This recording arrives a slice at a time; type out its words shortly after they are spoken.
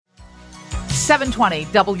720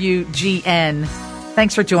 WGN.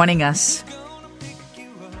 Thanks for joining us.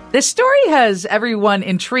 This story has everyone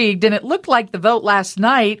intrigued, and it looked like the vote last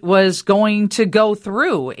night was going to go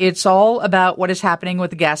through. It's all about what is happening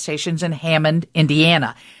with the gas stations in Hammond,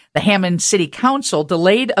 Indiana. The Hammond City Council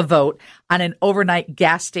delayed a vote on an overnight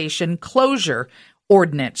gas station closure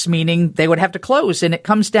ordinance, meaning they would have to close, and it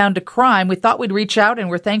comes down to crime. We thought we'd reach out, and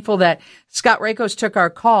we're thankful that Scott Rakos took our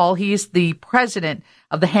call. He's the president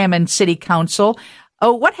of the Hammond City Council.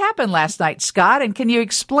 Oh, what happened last night, Scott? And can you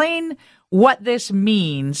explain what this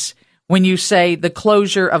means when you say the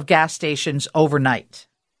closure of gas stations overnight?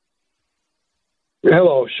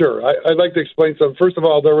 Hello, sure. I'd like to explain something. First of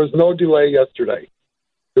all, there was no delay yesterday.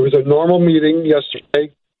 There was a normal meeting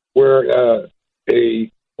yesterday where a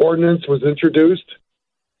ordinance was introduced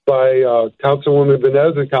by Councilwoman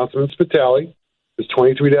Venez and Councilman Spitali. It's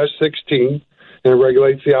 23-16, and it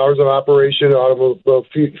regulates the hours of operation of automobile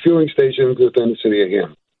fueling stations within the city of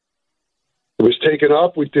Hammond. It was taken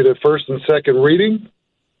up. We did a first and second reading,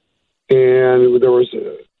 and there was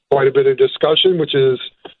quite a bit of discussion, which is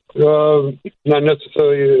not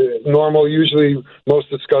necessarily normal. Usually most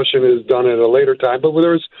discussion is done at a later time, but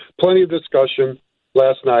there was plenty of discussion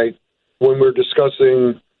last night when we were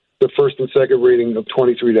discussing the first and second reading of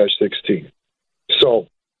 23-16. So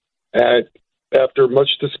after much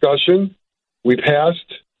discussion, we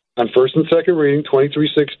passed on first and second reading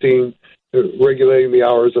 23-16, regulating the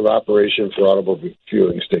hours of operation for automobile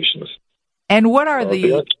fueling stations. And what are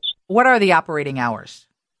the operating hours?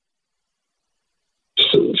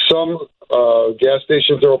 Some gas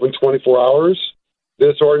stations are open 24 hours.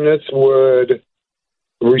 This ordinance would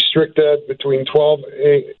restrict that between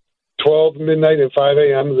 12 midnight and 5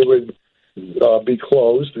 a.m. It would be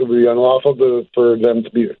closed. It would be unlawful for them to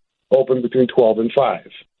be open between 12 and 5.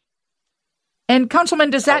 And, Councilman,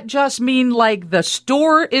 does that just mean like the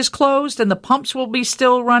store is closed and the pumps will be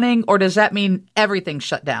still running, or does that mean everything's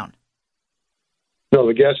shut down? No,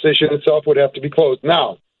 the gas station itself would have to be closed.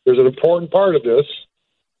 Now, there's an important part of this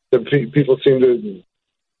that people seem to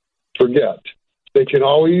forget. They can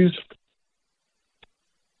always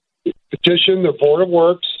petition the Board of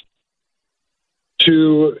Works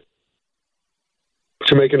to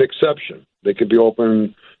make an exception. They could be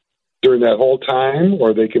open during that whole time,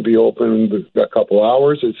 or they could be open a couple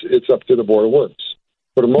hours. It's up to the Board of Works.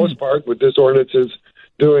 For the most part, what this ordinance is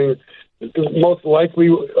doing, the most likely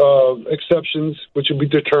exceptions, which would be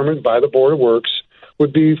determined by the Board of Works,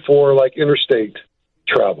 would be for like interstate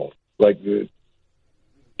travel, like the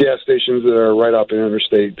gas stations that are right up in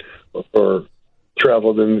interstate or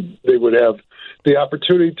travel. Then they would have the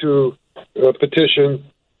opportunity to petition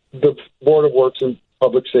the Board of Works and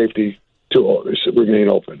Public Safety to remain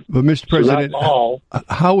open. But, Mr. President,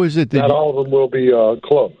 how is it that not all of them will be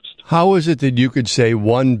closed? How is it that you could say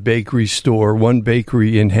one bakery store, one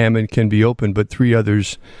bakery in Hammond can be open, but three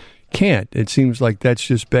others can't? It seems like that's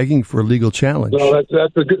just begging for a legal challenge. No,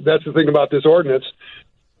 that's the thing about this ordinance.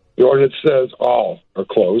 The ordinance says all are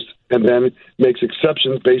closed, and then makes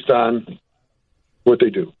exceptions based on what they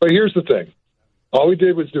do. But here's the thing. All we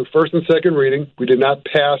did was do first and second reading. We did not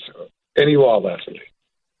pass any law last night.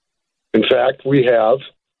 In fact, the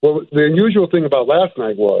unusual thing about last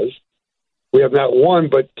night was we have not one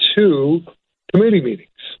but two committee meetings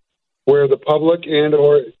where the public and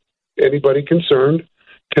or anybody concerned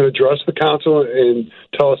can address the council and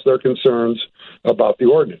tell us their concerns about the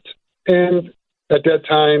ordinance. And at that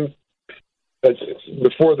time,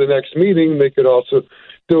 before the next meeting, they could also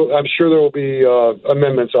do, I'm sure there will be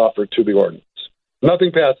amendments offered to the ordinance.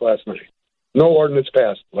 Nothing passed last night. No ordinance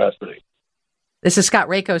passed last night. This is Scott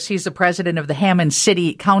Rakos. He's the president of the Hammond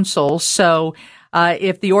City Council. So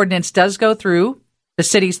if the ordinance does go through, the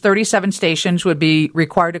city's 37 stations would be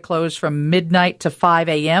required to close from midnight to 5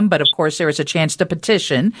 a.m. But, of course, there is a chance to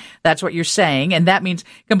petition. That's what you're saying. And that means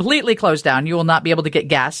completely closed down. You will not be able to get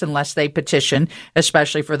gas unless they petition,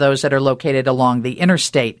 especially for those that are located along the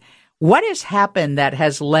interstate. What has happened that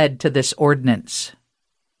has led to this ordinance?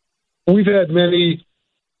 We've had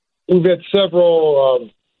several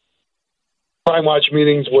Crime Watch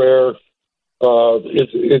meetings where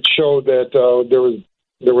it showed that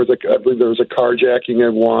there was a carjacking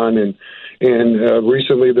at one, and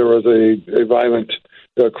recently there was a violent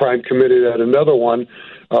crime committed at another one,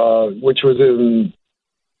 which was in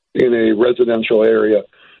a residential area,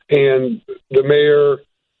 and the mayor,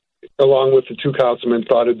 along with the two councilmen,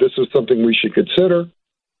 thought that this was something we should consider,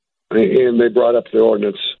 and they brought up the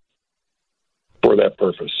ordinance for that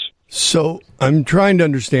purpose. So I'm trying to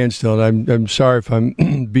understand still, and I'm sorry if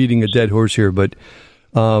I'm beating a dead horse here, but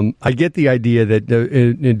I get the idea that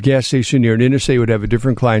a gas station near an interstate would have a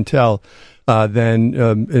different clientele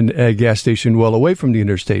than a gas station well away from the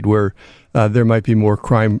interstate, where there might be more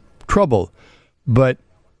crime trouble.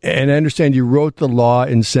 And I understand you wrote the law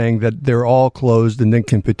in saying that they're all closed and then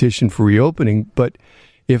can petition for reopening. But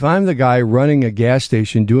if I'm the guy running a gas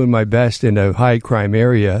station, doing my best in a high crime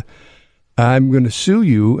area, I'm going to sue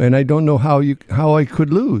you, and I don't know how I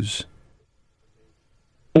could lose.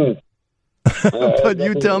 But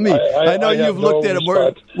you tell me. I know you've looked at it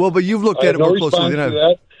more. Well, but you've looked at it more closely than I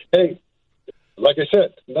have. Hey, like I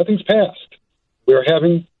said, nothing's passed. We're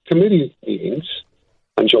having committee meetings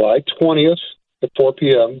on July 20th at 4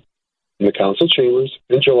 p.m. in the council chambers,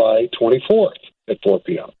 and July 24th at 4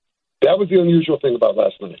 p.m. That was the unusual thing about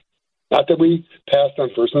last night. Not that we passed on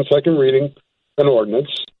first and second reading an ordinance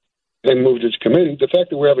and moved it to committee. The fact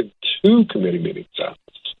that we're having 2 committee meetings on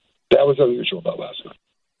this, that was unusual about last night.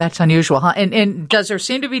 That's unusual, huh? And does there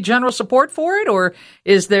seem to be general support for it, or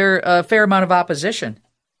is there a fair amount of opposition?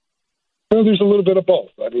 Well, there's a little bit of both.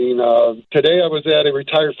 I mean, today I was at a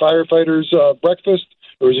retired firefighters breakfast.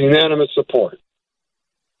 There was unanimous support.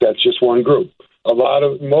 That's just one group.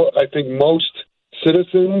 I think most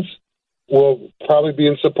citizens will probably be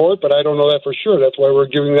in support, but I don't know that for sure. That's why we're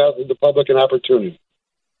giving the public an opportunity.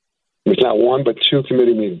 There's not 1, but 2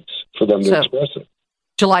 committee meetings for them to express it.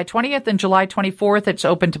 July 20th and July 24th, it's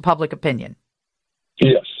open to public opinion.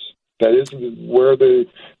 Yes, that is where the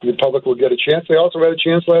public will get a chance. They also had a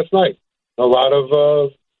chance last night. A lot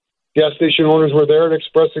of gas station owners were there and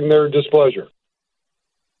expressing their displeasure.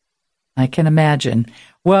 I can imagine.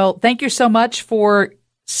 Well, thank you so much for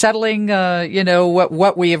settling,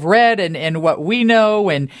 what we have read and what we know.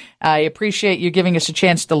 And I appreciate you giving us a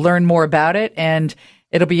chance to learn more about it. And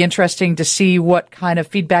it'll be interesting to see what kind of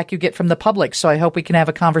feedback you get from the public. So I hope we can have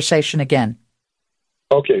a conversation again.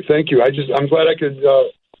 Okay, thank you. I'm glad I could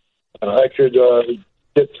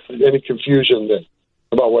get any confusion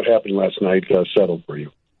about what happened last night settled for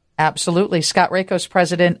you. Absolutely. Scott Rakos,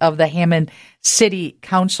 president of the Hammond City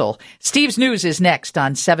Council. Steve's News is next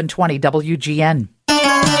on 720 WGN.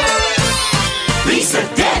 Lisa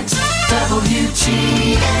Dent,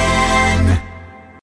 WGN.